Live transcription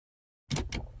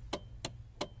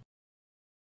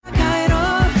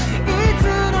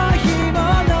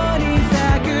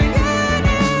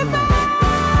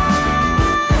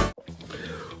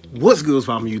What's good,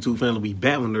 family? YouTube family? We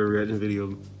back on the reaction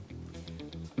video.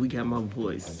 We got my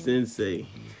boy Sensei.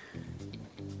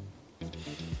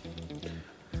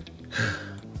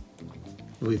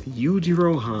 With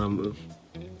YUJIRO HANMA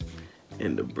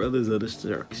and the Brothers of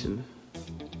Destruction.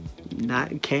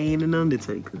 Not Kane and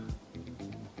Undertaker.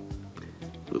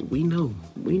 But we know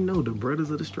the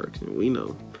Brothers of Destruction. We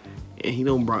know. And he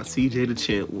done brought CJ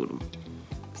Dachamp with him.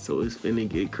 So it's finna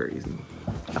get crazy.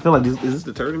 I feel like is this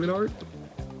the tournament art?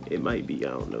 It might be,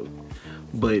 I don't know.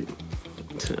 But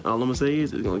all I'm gonna say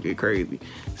is it's gonna get crazy.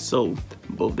 So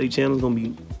both their channels gonna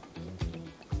be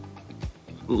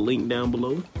linked down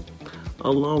below,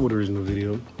 along with the original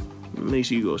video. Make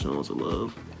sure you go show them some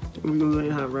love. We're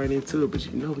gonna hop right into it, but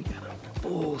you know we gotta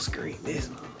full screen this.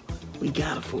 We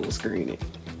gotta full screen it.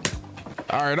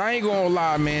 Alright, I ain't gonna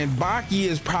lie, man. Baki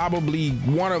is probably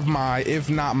one of my, if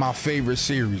not my favorite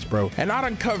series, bro. And I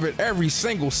done covered every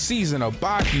single season of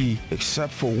Baki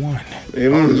except for one.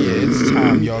 Oh yeah, it's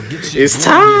time, y'all. Get your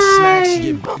snacks,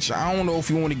 your bitch. I don't know if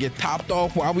you want to get topped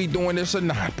off while we doing this or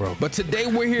not, bro. But today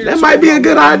we're here. That might be a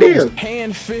good idea.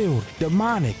 Hand-filled,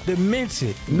 demonic,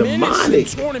 demented,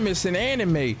 menacing tournaments in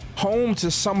anime, home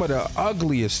to some of the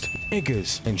ugliest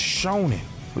niggas in shonen.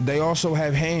 But they also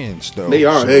have hands, though. They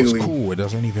are so ugly. It's cool. It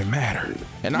doesn't even matter.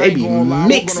 And they I ain't gonna lie, we're gonna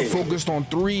mixing. focus on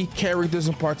 3 characters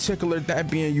in particular, that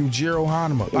being YUJIRO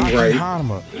HANMA, Baki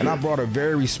HANMA. And I brought a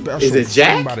very special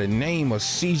friend by the name of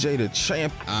CJ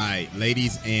Dachamp. Alright,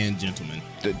 ladies and gentlemen.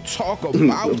 To talk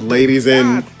about ladies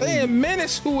and damn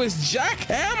menace who is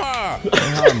Dachamp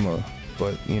HANMA.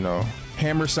 But you know,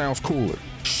 Hammer sounds cooler.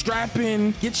 Strap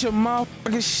in, get your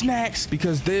motherfucking snacks,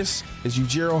 because this is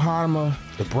YUJIRO HANMA,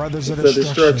 the Brothers of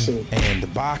Destruction, and the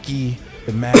Baki,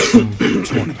 the Maxim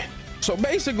tournament. So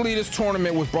basically, this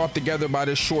tournament was brought together by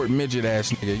this short midget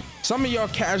ass nigga. Some of y'all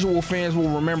casual fans will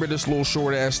remember this little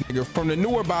short ass nigga from the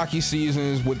newer Baki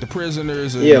seasons with the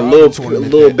prisoners. And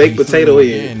little baked potato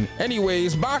head.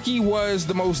 Anyways, Baki was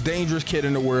the most dangerous kid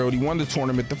in the world. He won the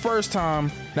tournament the first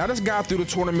time. Now this guy through the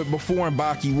tournament before, and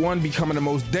Baki won, becoming the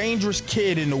most dangerous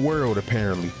kid in the world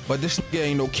apparently. But this nigga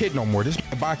ain't no kid no more. This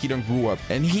Baki done grew up,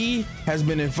 and he has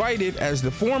been invited as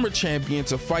the former champion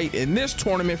to fight in this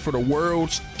tournament for the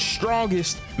world's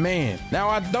strongest man. Now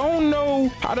I don't know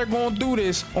how they're gonna do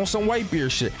this on some white beer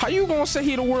shit. How you gonna say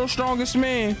he the world's strongest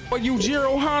man, but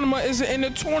YUJIRO HANMA isn't in the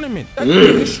tournament? That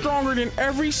nigga is stronger than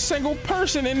every single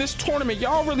person in this tournament.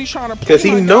 Y'all really trying to play? Because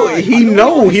he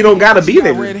know he don't gotta be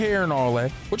there. Red hair and all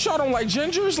that. But y'all don't like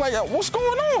gingers? Like, what's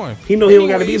going on? He know he don't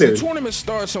gotta be there. The tournament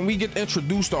starts and we get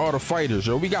introduced to all the fighters.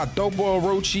 Yo, we got Dopo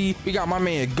Orochi, we got my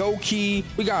man Goki,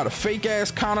 we got a fake ass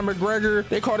Conor McGregor.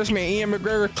 They call this man Ian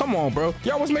McGregor. Come on, bro.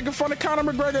 Y'all was making fun of Conor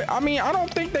McGregor. I mean, I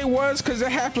don't think they was, because it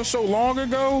happened so long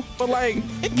ago. But like,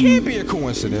 it can't be a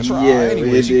coincidence, right? Yeah,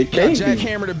 anyways, it can't Jack be.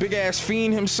 Hammer, the big ass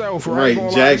fiend himself, right?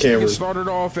 Jack Hammer started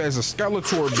off as a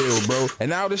Skeletor build, bro, and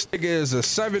now this nigga is a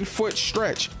 7-foot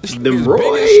stretch. This The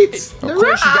roids. Of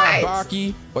course, you got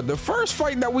Baki. But the first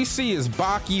fight that we see is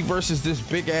Baki versus this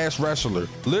big ass wrestler.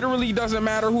 Literally doesn't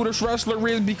matter who this wrestler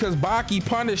is, because Baki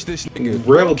punished this nigga.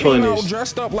 Real came punished. out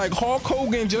dressed up like Hulk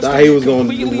Hogan, just thought he was gonna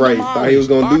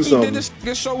do something. Did this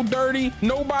nigga so dirty,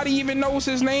 nobody even knows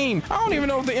his name. I don't even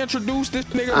know if they introduced this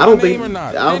nigga name or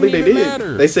not. I don't think they did.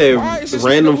 Matter. They said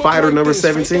random fighter like number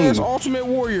 17. Ultimate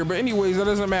Warrior, but anyways, that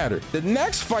doesn't matter. The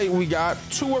next fight we got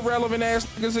 2 irrelevant ass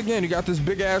niggas again. You got this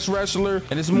big ass wrestler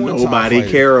and this Muay Thai nobody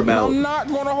fighter. care about. I'm not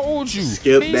gonna hold you.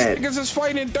 Skip These that. niggas is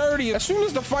fighting dirty. As soon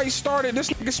as the fight started, this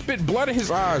nigga spit blood in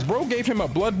his eyes. Bro gave him a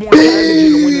bloodborne pathogen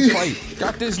to win this fight.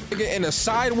 Got this nigga in a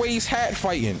sideways hat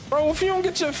fighting. Bro, if you don't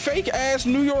get your fake ass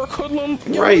New York hoodlum,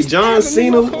 right, John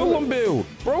Cena hoodlum build.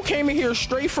 Bro came in here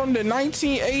straight from the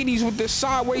 1980s with this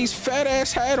sideways fat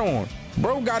ass hat on.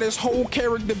 Bro got his whole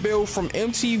character build from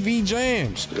MTV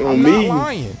Jams. I'm not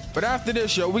lying. But after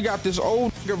this, yo, we got this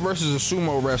old nigga versus a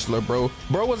sumo wrestler, bro.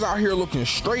 Bro was out here looking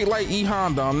straight like E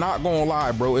Honda. I'm not gonna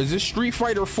lie, bro. Is this Street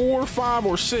Fighter 4, 5,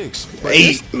 or 6?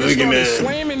 8. Look at that.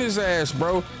 Slamming his ass,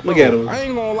 bro. Look at him. I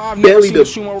ain't gonna lie, I've never seen a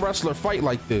sumo wrestler fight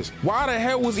like this. Why the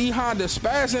hell was E Honda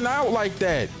spazzing out like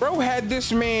that? Bro had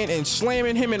this man and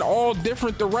slamming him in all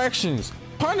different directions.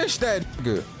 Punish that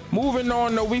nigga. Moving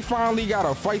on, though, we finally got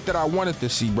a fight that I wanted to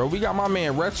see, bro. We got my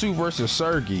man Retsu versus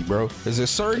Sergey, bro. Is it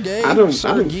Sergey?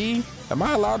 Sergey? Am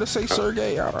I allowed to say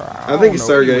Sergey? I think it's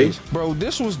Sergey. Anyways, bro,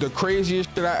 this was the craziest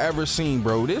shit I ever seen,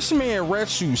 bro. This man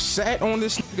Retsu sat on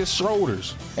this nigga's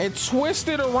shoulders and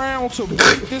twisted around to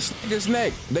break this nigga's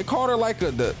neck. They called her like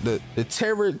the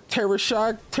terror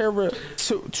shock.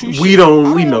 We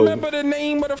don't remember the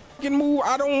name of the fucking move?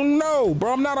 I don't know,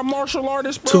 bro. I'm not a martial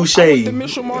artist, bro. Touche. I went to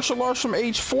mixed martial arts from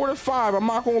age 4 to 5. I'm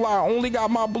not gonna lie. I only got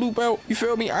my blue belt. You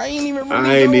feel me? I ain't even really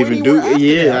I ain't even do.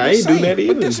 Yeah, I ain't do that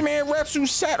either. But this man Retsu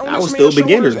sat on I this was man's still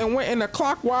beginner shoulders and went in a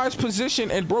clockwise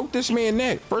position and broke this man's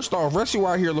neck. First off, Retsu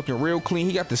out here looking real clean.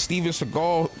 He got the Steven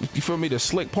Seagal, you feel me, the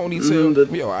slick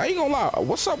ponytail. Yo, I ain't gonna lie.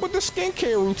 What's up with the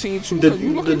skincare routine too? Cause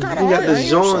you looking kind of hard.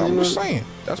 I'm just saying.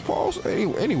 That's Paul's.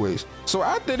 Anyways, so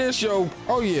after this, yo,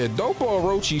 oh yeah, Dopa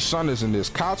Orochi's son is in this.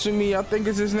 Katsumi, I think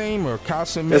is his name, or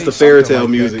Katsume. That's the fairy tale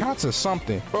music. Katsu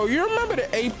something. Bro, you remember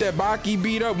the ape that Baki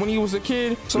beat up when he was a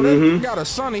kid? So they got a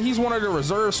son and he's one of the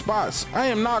reserve spots. I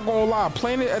am not gonna lie.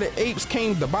 Planet of the Apes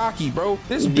came to Baki, bro.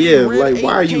 This big red ape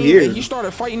why are you came here? And he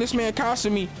started fighting this man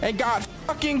Kasumi and got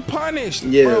fucking punished.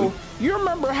 Yeah. Bro, you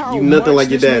remember how much like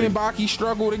this your man Baki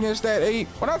struggled against that ape?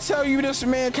 When I tell you this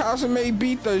man Kasumi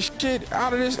beat the shit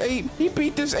out of this ape, he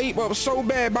beat this ape up so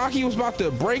bad, Baki was about to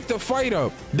break the fight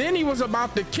up. Then he was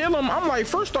about to kill him. I'm like,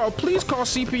 first off, please call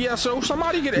CPS so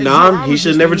somebody get a Nah, he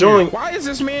should never join. Why is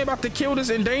this man about to kill this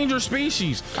endangered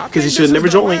species? Because he should never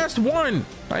join. Last one.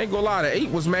 I ain't gonna lie, the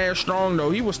ape was mad strong though.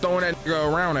 He was throwing that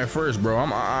nigga around at first, bro.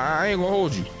 I ain't gonna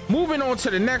hold you. Moving on to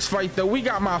the next fight though, we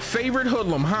got my favorite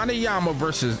hoodlum, Hanayama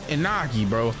versus Inagi,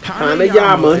 bro.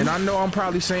 Hanayama. And I know I'm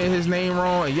probably saying his name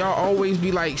wrong, and y'all always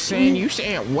be like saying,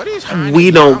 what is Hanayama?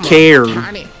 We don't care.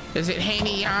 Is it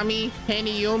Hanayami?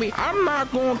 Hanayumi? I'm not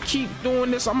gonna keep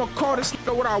doing this. I'm gonna call this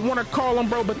nigga what I wanna call him,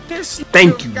 bro. But this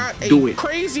nigga got a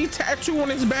crazy tattoo on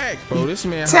his back. Bro, this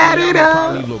man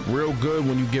probably look real good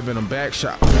when you giving him back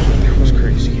shot. That was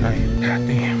crazy.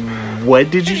 Goddamn.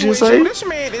 What did you just say? This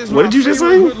man is what did you just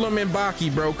say? Hoodlum in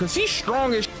Baki, bro, cause he's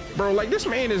strong as bro. Like this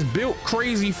man is built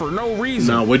crazy for no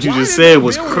reason. No, what you just said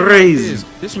was crazy.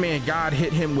 Like this man, God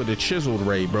hit him with a chiseled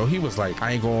ray, bro. He was like,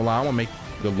 I ain't gonna lie, I wanna make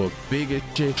to look big as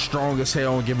shit, strong as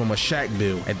hell, and give him a Shaq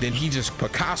build. And then he just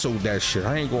Picasso'd that shit.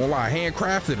 I ain't gonna lie,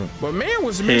 handcrafted him. But man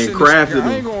was missing this nigga.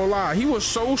 I ain't gonna lie, he was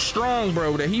so strong,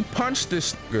 bro, that he punched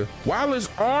this nigga while his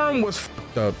arm was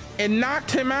fucked up and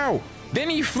knocked him out. Then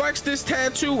he flexed his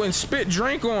tattoo and spit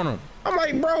drink on him. I'm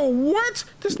like, bro, what?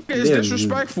 This nigga is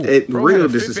disrespectful. Bro real had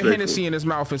a disrespectful. fifth of Hennessy in his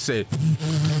mouth and said,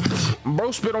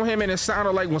 bro spit on him and it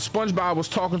sounded like when SpongeBob was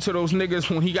talking to those niggas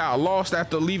when he got lost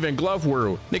after leaving Glove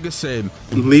World. Nigga said,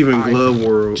 leaving Glove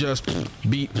World. Just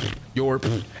beat your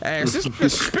ass. This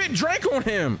nigga spit drink on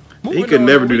him. He could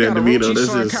never do that to me though.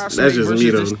 That's just me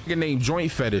though. This nigga named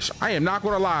Joint Fetish. I am not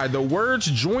gonna lie. The words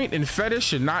joint and fetish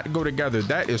should not go together.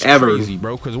 That is crazy,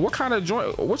 bro. Because what kind of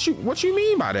joint? What you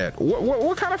mean by that?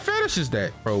 What kind of fetish is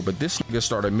that, bro? But this nigga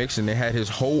started mixing and had his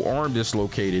whole arm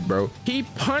dislocated, bro. He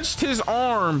punched his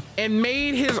arm and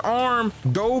made his arm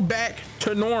go back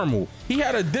to normal. He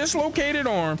had a dislocated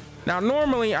arm. Now,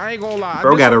 normally, I ain't gonna lie.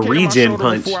 Bro got a regen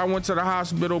punch. Before I went to the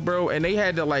hospital, bro, and they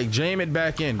had to, like, jam it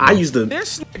back in. Bro.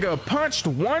 This nigga punched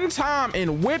one time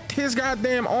and whipped his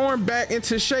goddamn arm back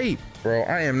into shape. Bro,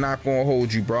 I am not gonna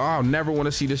hold you, bro. I'll never want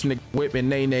to see this nigga whipping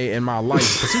Nene in my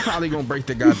life. Because he probably gonna break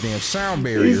the goddamn sound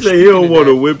barrier. He said he don't want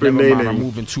to whip Nene. I'm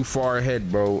moving too far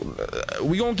ahead, bro.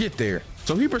 We gonna get there.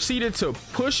 So he proceeded to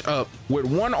push up with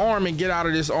one arm and get out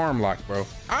of this arm lock, bro.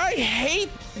 I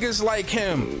hate niggas like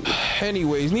him.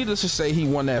 Anyways, needless to say, he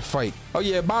won that fight. Oh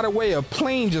yeah, by the way, a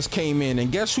plane just came in,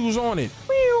 and guess who's on it?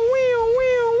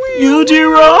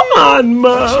 YUJIRO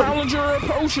HANMA. Challenger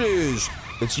approaches.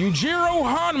 It's YUJIRO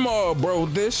HANMA, bro.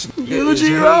 This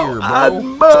YUJIRO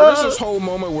HANMA. So this is whole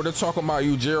moment where they're talking about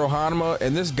YUJIRO HANMA,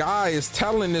 and this guy is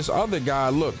telling this other guy,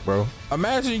 look, bro,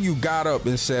 imagine you got up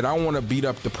and said, I want to beat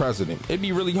up the president. It'd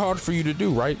be really hard for you to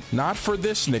do, right? Not for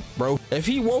this nigga, bro. If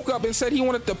he woke up and said he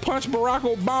wanted to punch Barack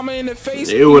Obama in the face,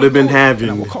 it would have been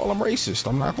having. I would call him racist.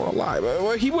 I'm not gonna lie,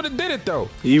 but he would have did it though.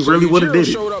 He really would have did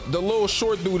it. Showed up. The little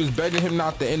short dude is begging him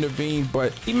not to intervene,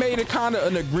 but he made it kind of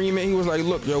an agreement. He was like,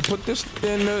 look, yo, put this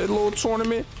in the little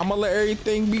tournament. I'm gonna let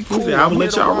everything be cool. I'm gonna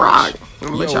let y'all rock. I'm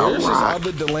gonna let y'all rock. This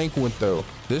other delinquent though.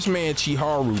 This man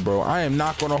Chiharu, bro, I am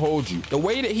not gonna hold you. The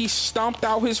way that he stomped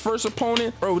out his first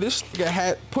opponent, bro, this nigga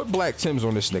had put black Timbs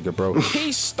on this nigga, bro.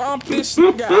 He stomped this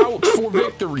nigga out for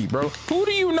victory, bro. Who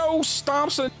do you know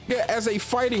stomps a nigga as a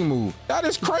fighting move? That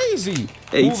is crazy.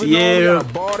 Moving on, we got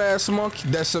a bald ass monk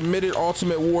that submitted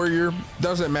Ultimate Warrior.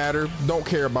 Doesn't matter. Don't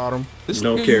care about him. This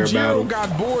don't care about him.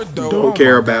 Got bored though. Don't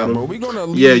care about him. Bro. We gonna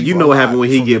leave you know what happened when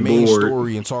he get bored.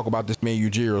 Story and talk about this man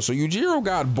YUJIRO. So YUJIRO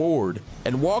got bored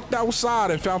and walked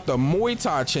outside and found the Muay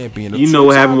Thai champion. You know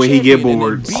what happened when he get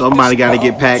bored. Somebody got to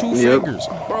get packed. Yep.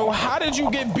 Bro, how did you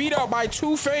get beat up by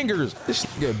 2 fingers? This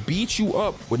nigga beat you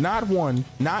up with not 1,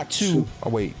 not 2. Oh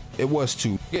wait, it was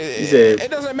 2.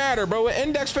 It doesn't matter, bro. An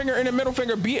index finger and a middle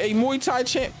finger beat a Muay Thai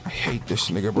champ. I hate this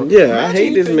nigga, bro. Yeah, I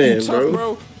hate this man,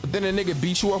 bro. but then a nigga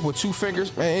beat you up with 2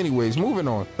 fingers. Man, anyways, moving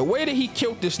on. The way that he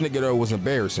killed this nigga though was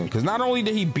embarrassing, because not only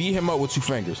did he beat him up with 2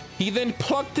 fingers, he then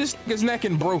plucked this nigga's neck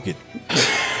and broke it.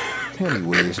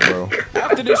 Anyways, bro.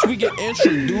 After this, we get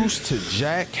introduced to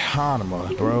Jack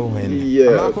HANMA, bro. And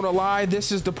I'm not gonna lie,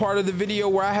 this is the part of the video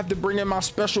where I have to bring in my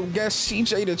special guest,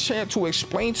 CJ Dachamp, to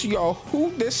explain to y'all who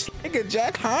this nigga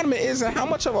Jack HANMA is and how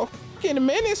much of a fucking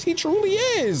menace he truly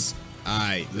is.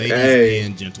 Alright, ladies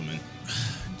and gentlemen.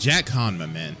 Jack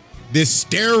HANMA, man. This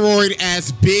steroid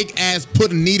ass, big ass,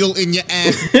 put a needle in your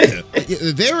ass.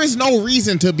 There is no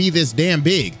reason to be this damn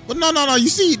big. But no. You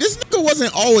see, this nigga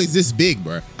wasn't always this big,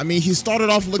 bro. I mean, he started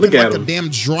off looking like a damn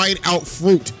dried out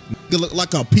fruit. Nigga looked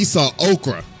like a piece of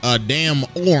okra, a damn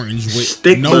orange with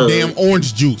no damn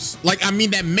orange juice. Like, I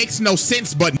mean, that makes no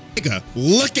sense, but nigga,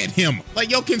 look at him. Like,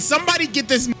 yo, can somebody get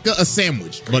this nigga a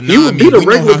sandwich? But nah, I mean, we know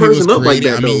how he was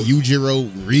created. I mean, YUJIRO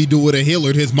redo it a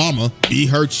Hillard, his mama, beat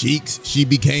her cheeks. She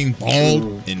became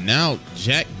bald, and now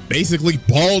Jack basically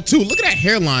bald too. Look at that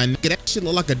hairline. Nigga, that shit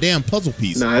look like a damn puzzle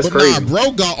piece. Nah, that's crazy. Nah,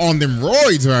 bro got on them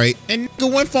roids, right? And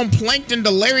nigga went from plankton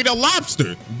to Larry the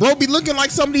Lobster. Bro be looking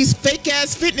like some of these fake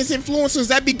ass fitness influencers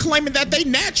that be claiming that they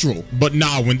natural. But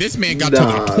nah, when this man got to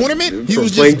the tournament, he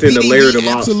was just beating the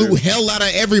absolute hell out of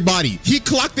everybody. He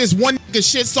clocked this one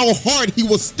nigga shit so hard he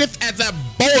was stiff as a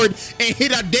board and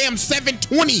hit a damn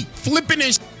 720, flipping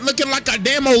and looking like a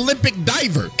damn Olympic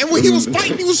diver. And when he was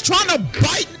fighting, he was trying to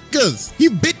bite niggas. He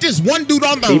bit this one dude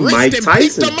on the wrist and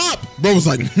picked him up. Bro was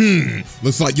like,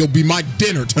 looks like you'll be my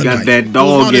dinner tonight. Got that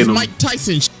dog in him. Mike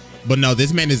Tyson shit. But no,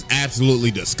 this man is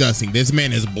absolutely disgusting. This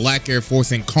man is Black Air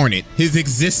Force incarnate. His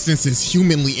existence is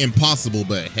humanly impossible,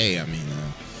 but hey, I mean,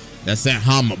 that's that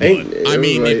HANMA blood. I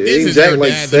mean, if this is your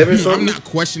dad, I'm not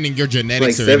questioning your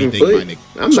genetics or anything, my nigga.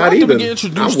 I'm not even. After we get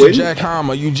introduced to Jack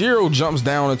HANMA, YUJIRO jumps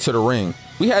down into the ring.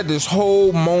 We had this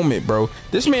whole moment, bro.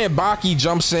 This man Baki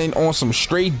jumps in on some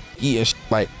straight eating shit,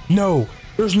 like, no,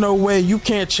 there's no way, you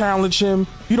can't challenge him.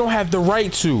 You don't have the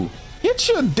right to. Get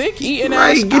your dick eating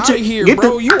ass out of here,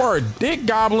 bro. You are a dick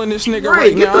gobbling this nigga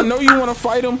right now. I know you want to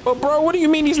fight him, but bro, what do you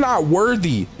mean he's not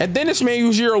worthy? And then this man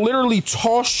YUJIRO literally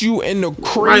tossed you in the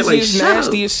craziest,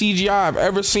 nastiest CGI I've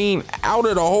ever seen out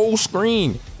of the whole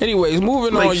screen. Anyways,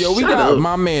 moving on, yo, we got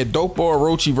my man Dopo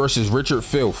Orochi versus Richard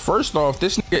Phil. First off,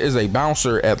 this nigga is a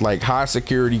bouncer at like high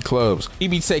security clubs. He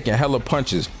be taking hella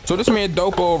punches. So this man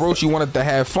Dopo Orochi wanted to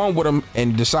have fun with him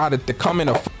and decided to come in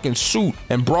a fucking suit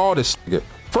and brawl this nigga.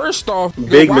 First off,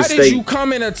 why did you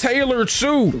come in a tailored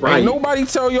suit? Ain't nobody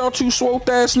tell y'all 2 swooped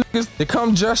ass niggas to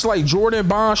come just like Jordan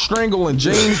Bond Strangle and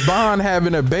James Bond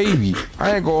having a baby.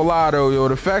 I ain't gonna lie though, yo,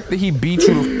 the fact that he beat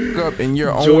you the fuck up in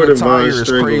your own attire is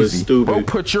crazy. Bro,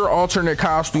 put your alternate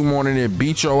costume on and it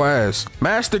beat your ass.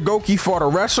 Master Goki fought a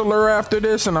wrestler after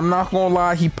this, and I'm not gonna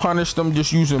lie, he punished him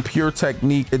just using pure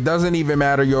technique. It doesn't even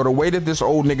matter, yo. The way that this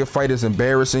old nigga fight is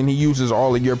embarrassing. He uses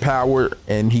all of your power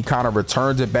and he kind of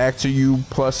returns it back to you,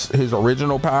 plus his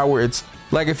original power. It's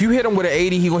like if you hit him with an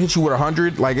 80, he gonna hit you with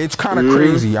 100. Like, it's kind of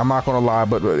crazy, I'm not gonna lie.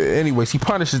 But anyways, he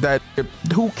punishes that.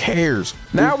 Who cares?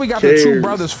 Now we got the 2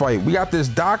 brothers fight. We got this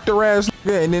doctor ass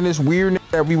nigga and then this weird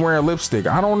nigga that be wearing lipstick.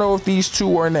 I don't know if these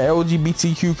 2 are in the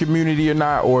LGBTQ community or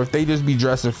not, or if they just be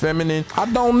dressing feminine.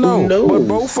 I don't know. But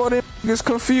both of them niggas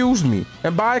confused me.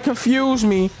 And by confuse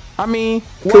me, I mean,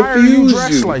 why are you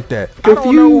dressed like that? I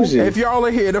don't know if y'all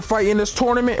are here to fight in this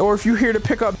tournament or if you're here to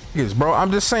pick up niggas, bro.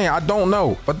 I'm just saying, I don't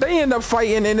know. But they end up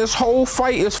fighting, and this whole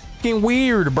fight is fucking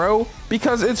weird, bro.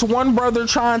 Because it's one brother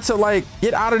trying to like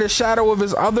get out of the shadow of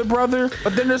his other brother,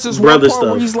 but then there's this one part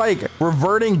where he's like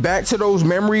reverting back to those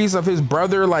memories of his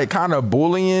brother, like kind of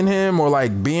bullying him or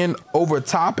like being over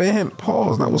top of him.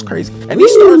 Pause. That was crazy. And he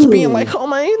starts being like, "Oh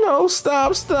man, you know,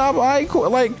 stop. I quit."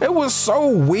 Like, it was so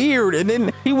weird. And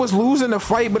then he was losing the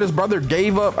fight, but his brother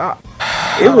gave up.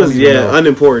 It was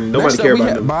unimportant. Nobody cared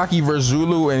about him. Baki versus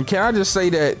Zulu, and can I just say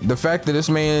that the fact that this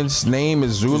man's name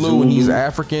is Zulu and he's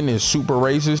African is super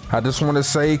racist. I just want to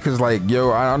say, because like, yo,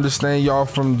 I understand y'all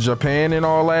from Japan and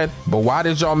all that, but why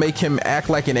did y'all make him act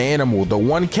like an animal? The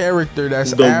one character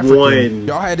that's African,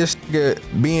 y'all had this nigga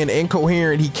being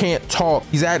incoherent. He can't talk.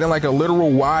 He's acting like a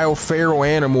literal wild feral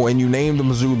animal, and you named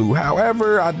him Zulu.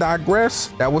 However, I digress.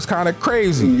 That was kind of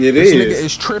crazy. This nigga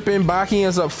is tripping. Baki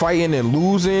ends up fighting and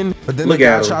losing, but then the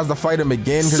guy tries to fight him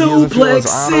again because he doesn't feel as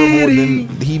honorable. And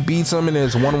then he beats him and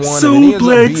it's 1-1, and then he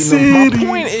ends up beating him. My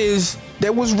point is,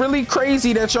 that was really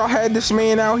crazy that y'all had this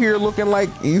man out here looking like,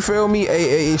 you feel me,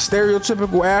 a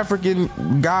stereotypical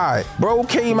African guy. Bro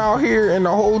came out here in the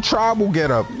whole tribal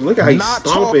getup. Look how he's not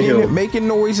talking, him, making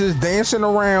noises, dancing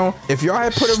around. If y'all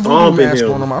had put a voodoo mask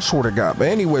on him, I swear to God. But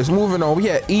anyways, moving on. We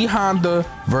had E Honda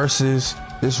versus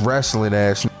this wrestling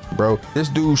ass. bro. This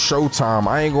dude Showtime.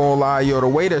 I ain't gonna lie, yo. The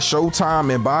way that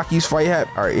Showtime and Baki's fight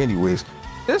happened. All right, anyways.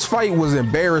 This fight was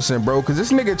embarrassing, bro, because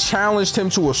this nigga challenged him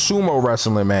to a sumo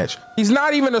wrestling match. He's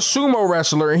not even a sumo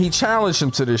wrestler, and he challenged him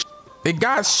to this. It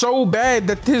got so bad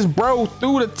that this bro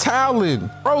threw the towel in.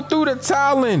 Bro threw the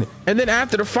towel in. And then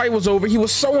after the fight was over, he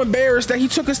was so embarrassed that he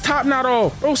took his top knot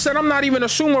off. Bro said, I'm not even a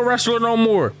sumo wrestler no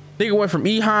more. Nigga went from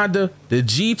E Honda to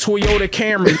G Toyota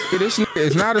Camry. This nigga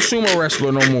is not a sumo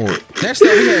wrestler no more. Next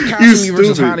up, we had Kasumi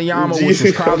versus Hanayama, which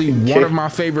was probably one of my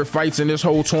favorite fights in this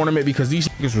whole tournament because these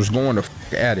niggas was going to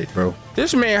at it, bro.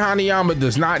 This man Hanayama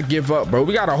does not give up, bro.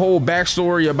 We got a whole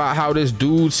backstory about how this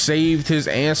dude saved his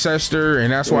ancestor,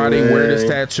 and that's why they wear this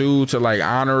tattoo to like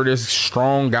honor this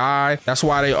strong guy. That's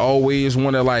why they always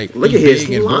want to like look be at his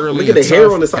big and burly. Look at the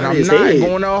hair on the side of his head. I'm not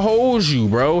going to hold you,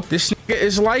 bro. This nigga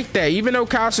is like that. Even though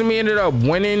Kasumi ended up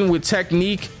winning with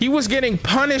technique, he was getting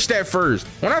punished at first.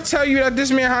 When I tell you that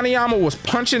this man Hanayama was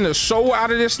punching the soul out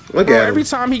of this, look bro, at him. Every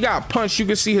time he got punched, you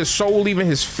could see his soul leaving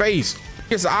his face.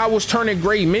 His eye was turning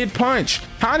gray mid-punch.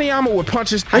 Hanayama would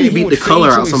punch his How you beat the color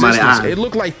out somebody's eye? It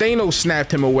looked like Thanos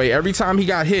snapped him away every time he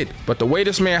got hit. But the way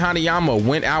this man Hanayama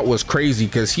went out was crazy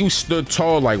because he stood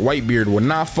tall like Whitebeard, would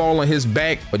not fall on his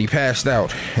back, but he passed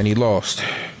out and he lost.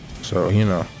 So, you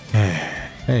know.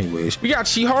 Anyways, we got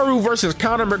Chiharu versus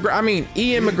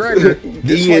Ian McGregor.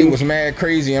 This fight was mad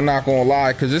crazy, I'm not gonna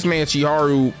lie, because this man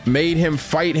Chiharu made him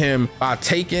fight him by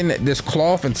taking this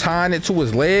cloth and tying it to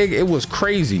his leg. It was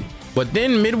crazy. But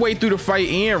then midway through the fight,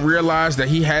 Ian realized that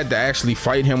he had to actually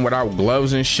fight him without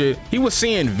gloves and shit. He was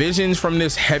seeing visions from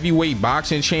this heavyweight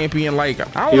boxing champion. Like,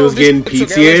 I don't know if this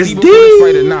took LSD before the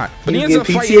fight or not, but he ends up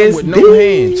fighting him with no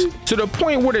hands. To the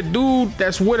point where the dude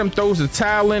that's with him throws the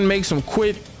towel in, makes him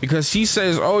quit because he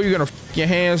says, oh, you're gonna f your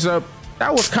hands up.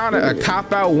 That was kind of a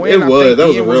cop-out win. It was. That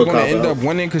was a real cop-out. I think Ian was going to end up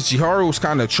winning because Chiharu was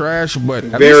kind of trash, but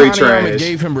very trash.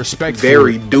 Gave him respect.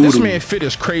 Very doodle. This man fit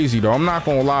is crazy though. I'm not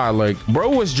gonna lie. Like, bro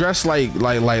was dressed like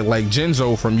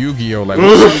Jinzo from Yu-Gi-Oh. Like,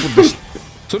 what's up with this?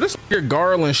 So this nigga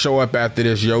Garland show up after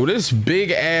this, yo. This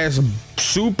big ass,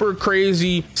 super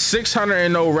crazy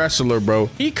 600-0 wrestler, bro.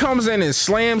 He comes in and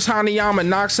slams Hanayama,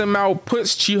 knocks him out,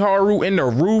 puts Chiharu in the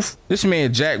roof. This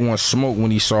man Jack wants smoke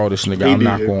when he saw this nigga. I'm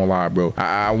not gonna lie, bro.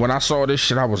 When I saw this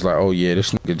shit, I was like, oh yeah,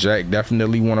 this nigga Jack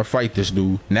definitely want to fight this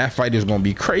dude. And that fight is gonna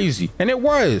be crazy. And it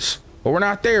was, but we're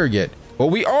not there yet. But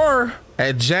we are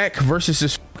at Jack versus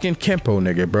this fucking Kempo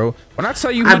nigga, bro. When I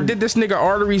tell you he did this nigga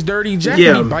arteries dirty, Jack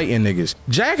be biting niggas.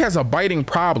 Jack has a biting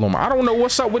problem. I don't know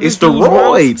what's up with this dude's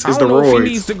mouth. It's the roids. I don't know if he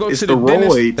needs to go to the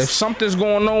dentist, if something's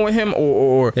going on with him,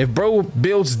 or if bro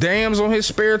builds dams on his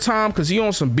spare time because he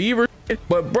on some beaver shit.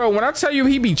 But bro, when I tell you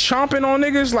he be chomping on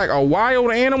niggas like a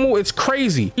wild animal, it's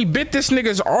crazy. He bit this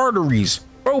nigga's arteries.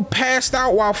 Bro passed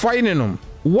out while fighting him.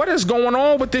 What is going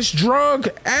on with this drug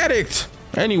addict?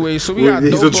 Anyway, so we got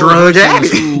he's a drug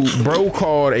addict. Who bro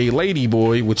called a lady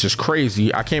boy, which is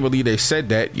crazy. I can't believe they said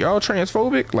that. Y'all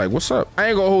transphobic? Like, what's up? I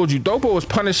ain't gonna hold you. Dopo was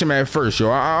punishing him at first,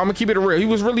 yo. I'm gonna keep it real. He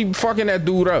was really fucking that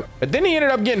dude up. But then he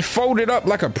ended up getting folded up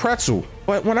like a pretzel.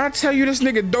 But when I tell you this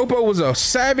nigga Dopo was a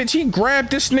savage, he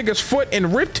grabbed this nigga's foot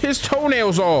and ripped his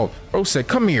toenails off. Bro said,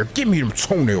 come here, give me them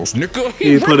toenails, nigga.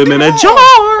 He put him in a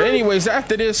jar. Anyways,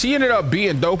 after this, he ended up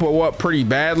beating Dopo up pretty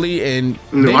badly, and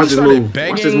then he started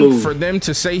begging for them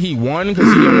to say he won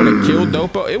because he didn't want to kill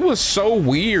Dopo. It was so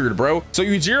weird, bro. So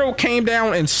Yujiro came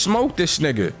down and smoked this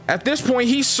nigga. At this point,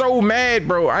 he's so mad,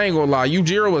 bro. I ain't gonna lie.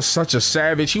 Yujiro was such a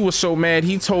savage. He was so mad,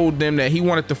 he told them that he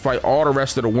wanted to fight all the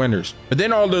rest of the winners. But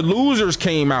then all the losers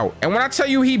came out. And when I tell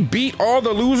you he beat all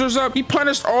the losers up, he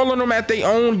punished all of them at their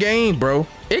own game, bro.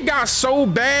 It got so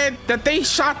bad that they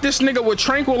shot this nigga with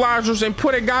tranquilizers and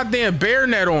put a goddamn bear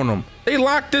net on him. They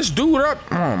locked this dude up.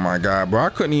 Oh my God, bro. I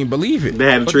couldn't even believe it.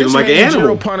 They had to treat him like an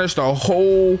animal. Punished a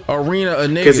whole arena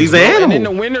of niggas. Because he's an animal. And then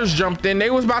the winners jumped in.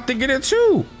 They was about to get it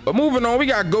too. But moving on, we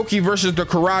got Goki versus the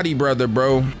Karate brother,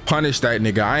 bro. Punish that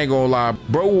nigga. I ain't gonna lie.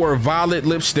 Bro wore violet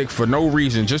lipstick for no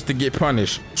reason, just to get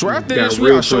punished. So after this, we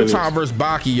got Showtime versus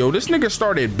Baki. Yo, this nigga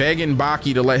started begging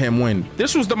Baki to let him win.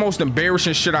 This was the most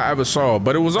embarrassing shit I ever saw,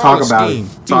 but it was all a scheme.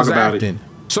 Talk about it.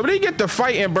 So they get to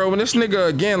fighting, bro, and this nigga,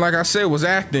 again, like I said, was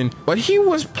acting, but he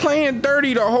was playing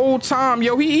dirty the whole time.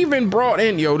 Yo, he even brought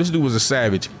in, yo, this dude was a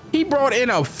savage. He brought in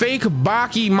a fake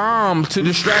Baki mom to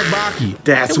distract Baki.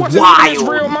 That's wild. It wasn't his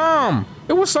real mom.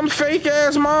 It was some fake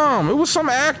ass mom. It was some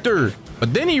actor.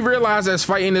 But then he realized as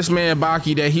fighting this man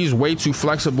Baki that he's way too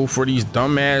flexible for these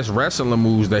dumbass wrestling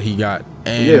moves that he got.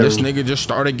 And this nigga just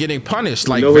started getting punished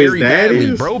like very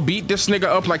badly. Bro beat this nigga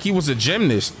up like he was a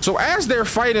gymnast. So as they're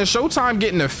fighting, Showtime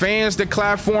getting the fans to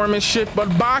clap for him and shit, but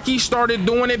Baki started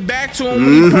doing it back to him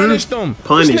when he punished him.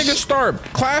 This nigga started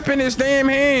clapping his damn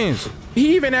hands.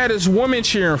 He even had his woman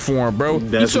cheering for him, bro.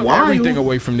 That's he took wild. everything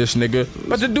away from this nigga.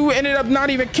 But the dude ended up not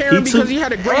even caring He because took he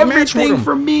had a great match with everything him.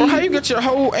 from me. Bro, how you get your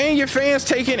whole and your fans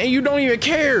taken and you don't even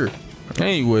care?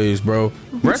 Anyways, bro,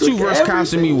 Retsu vs.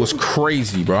 Kasumi was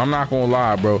crazy, bro. I'm not gonna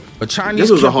lie, bro. A Chinese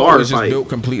This was a Kippo hard is just fight. built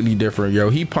completely different, yo.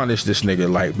 He punished this nigga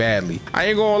like badly. I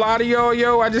ain't gonna lie to y'all,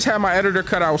 yo. I just had my editor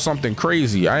cut out something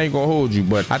crazy. I ain't gonna hold you,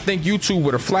 but I think YouTube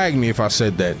would have flagged me if I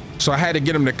said that. So I had to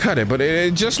get him to cut it. But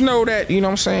just know that, you know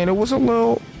what I'm saying, it was a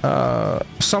little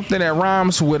something that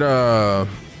rhymes with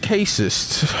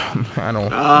casist. I don't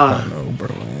know,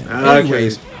 bro.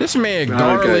 Anyways, this man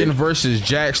Garland versus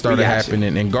Jack started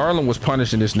happening, and Garland was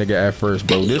punishing this nigga at first,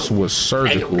 bro. This was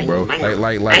surgical, bro.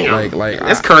 Like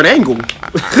that's Kurt Angle.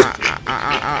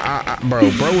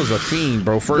 Bro was a fiend,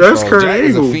 bro. First That's of all, Jack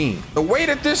is Angle. a fiend. The way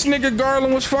that this nigga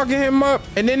Garland was fucking him up,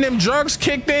 and then them drugs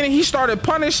kicked in, and he started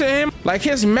punishing him like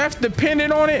his meth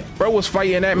depended on it. Bro was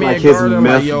fighting that man Like his Garland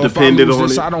meth like, yo, if I depended lose on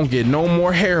this, it. I don't get no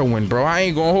more heroin, bro. I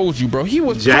ain't gonna hold you, bro. He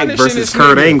was Jack punishing versus this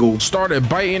Kurt nigga. Angle. Started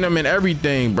biting him and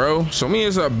everything, bro. So me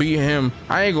ends up beating him.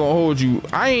 I ain't gonna hold you.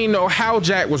 I ain't know how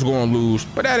Jack was gonna lose,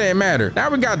 but that didn't matter. Now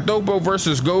we got Dopo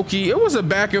versus Goki. It was a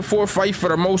back and forth fight for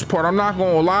the most part. I'm not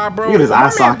gonna lie, bro. Look at his My eye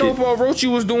man socket. Dopo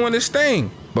Orochi was doing this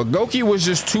thing. But Goki was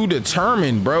just too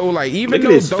determined, bro. Like, even Look at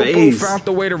though his Dopo face. found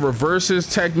the way to reverse his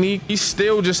technique, he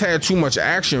still just had too much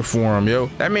action for him, yo.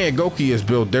 That man Goki is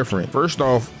built different. First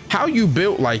off, how you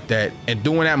built like that and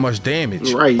doing that much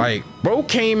damage? Right. Like, bro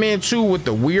came in too with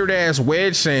the weird ass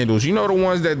wedge sandals. You know the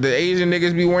ones that the Asian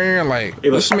niggas be wearing? Like,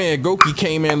 this man Goki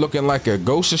came in looking like a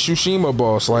Ghost of Tsushima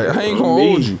boss. Like, I ain't gonna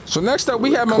hold you. So next up,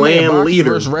 we have my man Clan Baki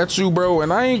leader. versus Retsu, bro.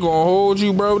 And I ain't gonna hold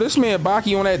you, bro. This man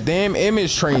Baki on that damn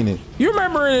image training. You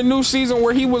remember in the new season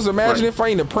where he was imagining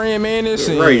fighting the Praying Mantis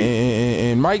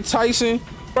and Mike Tyson?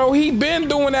 Bro, he been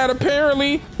doing that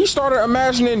apparently. He started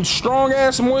imagining strong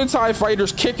ass Muay Thai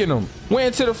fighters kicking him. Went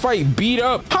into the fight, beat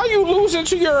up. How you losing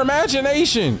to your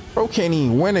imagination? Bro can't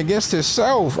even win against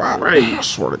himself. I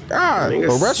swear to God. But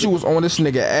Retsu was on this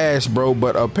nigga ass, bro.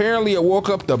 But apparently it woke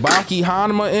up the Baki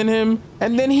Hanma in him.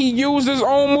 And then he used his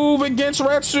own move against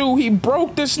Retsu. He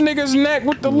broke this nigga's neck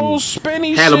with the little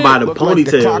spinny Had shit. him by the Looked like the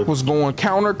ponytail. clock was going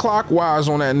counterclockwise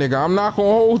on that nigga. I'm not gonna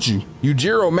hold you.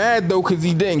 YUJIRO mad though because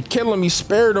he didn't kill him. He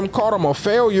spared him, called him a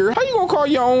failure. How you gonna call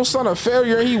your own son a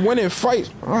failure and he winning fights?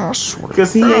 I swear.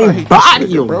 Because he God, I ain't hate this body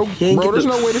nigga, him. bro. He ain't Bro, get there's the-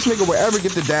 no way this nigga will ever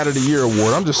get the Dad of the Year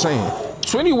award. I'm just saying.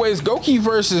 So anyways, Goki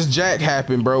versus Jack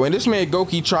happened, bro. And this man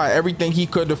Goki tried everything he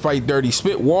could to fight dirty.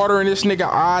 Spit water in this nigga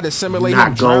eye to simulate Not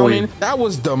him drowning. going. That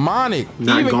was demonic.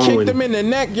 Not He even going. kicked him in the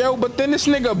neck, yo. But then this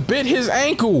nigga bit his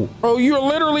ankle. Bro, you're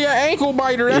literally an ankle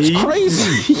biter. That's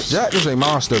crazy. Jack is a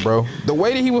monster, bro. The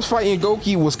way that he was fighting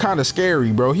Goki was kind of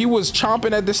scary, bro. He was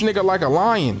chomping at this nigga like a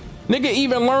lion. Nigga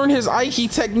even learned his Aiki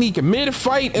technique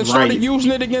mid-fight and started using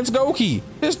it against Goki.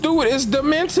 This dude is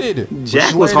demented. Jack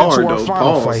Which was led into hard, our though.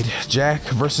 final Pause. fight, Jack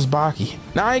versus Baki.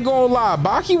 Now I ain't gonna lie,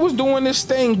 Baki was doing this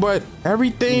thing, but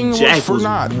everything Jack was for was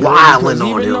naught. wilding Because on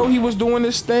even him. though he was doing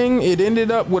this thing, it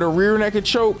ended up with a rear naked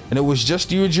choke, and it was just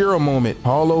the YUJIRO moment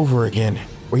all over again,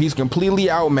 where he's completely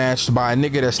outmatched by a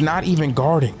nigga that's not even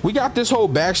guarding. We got this whole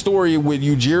backstory with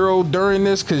YUJIRO during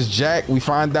this, because Jack, we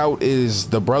find out, is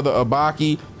the brother of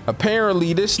Baki.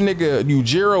 Apparently, this nigga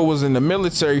YUJIRO was in the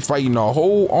military fighting a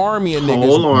whole army of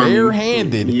niggas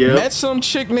barehanded. Yep. Met some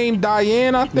chick named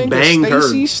Diane, I think, or Banged her.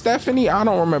 Stacy, Stephanie. I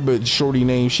don't remember the shorty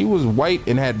name. She was white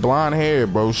and had blonde hair,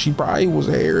 bro. She probably was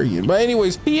Aryan. But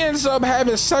anyways, he ends up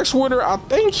having sex with her. I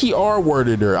think he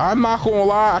R-worded her. I'm not gonna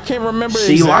lie. I can't remember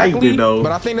She exactly. liked it, though.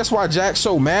 But I think that's why Jack's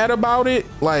so mad about it.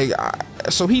 Like,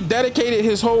 so he dedicated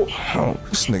his whole,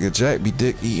 this nigga Jack be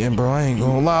dick eating, bro. I ain't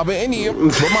gonna lie. But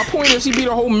my point is, he beat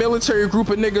a whole military group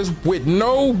of niggas with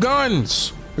no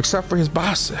guns except for his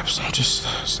biceps. I'm just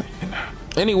saying.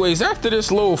 Anyways, after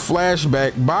this little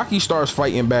flashback, Baki starts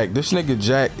fighting back. This nigga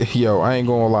Jack, yo, I ain't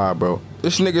gonna lie, bro.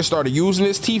 This nigga started using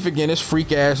his teeth again, this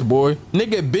freak ass boy.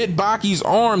 Nigga bit Baki's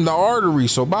arm, the artery.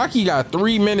 So Baki got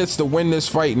 3 minutes to win this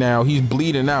fight now. He's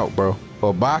bleeding out, bro.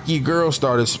 But Baki girl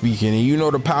started speaking, and you know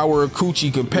the power of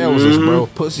coochie compels us, bro.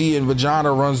 Pussy and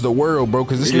vagina runs the world, bro,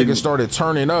 because this nigga started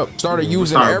turning up, started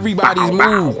using everybody's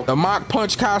move. The mock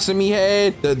punch Kasumi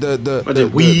had,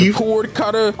 the cord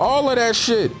cutter, all of that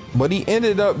shit. But he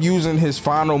ended up using his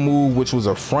final move, which was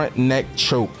a front neck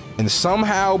choke. And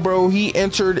somehow, bro, he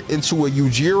entered into a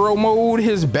YUJIRO mode.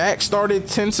 His back started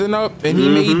tensing up, and he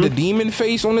made the demon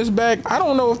face on his back. I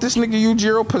don't know if this nigga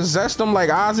YUJIRO possessed him like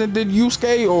Aizen did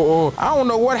Yusuke, or I don't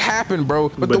know what happened, bro.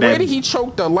 But the way that he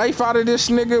choked the life out of this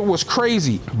nigga was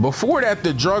crazy. Before that,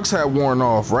 the drugs had worn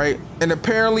off, right? And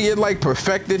apparently it like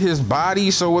perfected his body,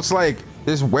 so it's like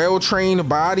this well-trained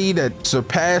body that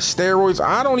surpassed steroids?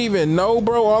 I don't even know,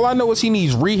 bro. All I know is he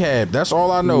needs rehab. That's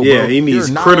all I know, yeah, bro. he needs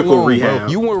critical rehab. Bro.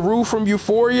 You and Rue from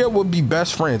Euphoria would be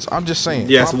best friends. I'm just saying.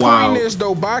 Yes, My point is,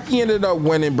 though, Baki ended up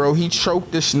winning, bro. He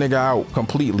choked this nigga out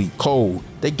completely, cold.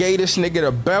 They gave this nigga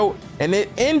the belt, and it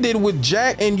ended with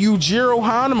Jack and Yujiro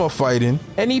Hanma fighting,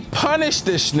 and he punished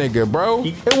this nigga, bro.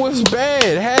 It was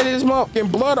bad. Had his fucking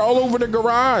blood all over the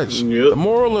garage. Yep. The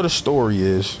moral of the story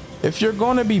is, if you're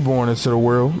gonna be born into the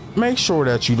world, make sure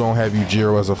that you don't have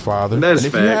Yujiro as a father. That's and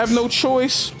if facts. you have no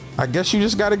choice, I guess you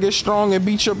just gotta get strong and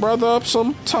beat your brother up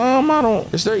sometime.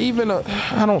 Is there even a,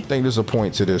 I don't think there's a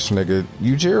point to this, nigga.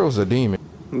 Yujiro's a demon.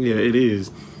 Yeah, it is.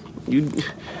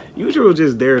 Yujiro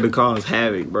just there to cause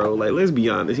havoc, bro. Like, let's be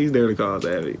honest, he's there to cause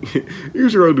havoc.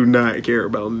 Yujiro do not care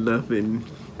about nothing.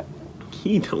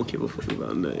 He don't give a fuck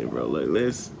about nothing, bro. Like,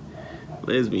 let's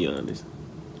be honest.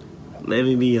 Let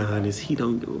me be honest, he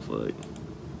don't give a fuck.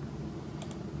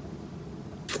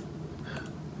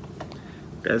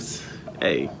 That's,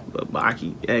 hey, but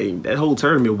Baki, hey, that whole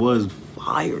tournament was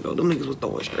fire, though. Them niggas was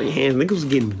throwing straight hands. Niggas was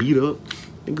getting beat up.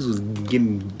 Niggas was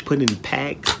getting put in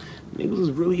packs. Niggas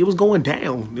was really, it was going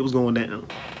down. It was going down.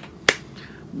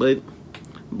 But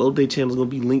both their channels gonna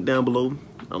be linked down below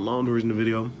along the original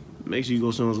video. Make sure you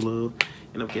go show us love.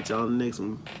 And I'll catch y'all on the next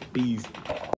one. Peace.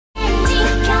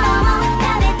 今日も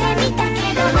食べてみたか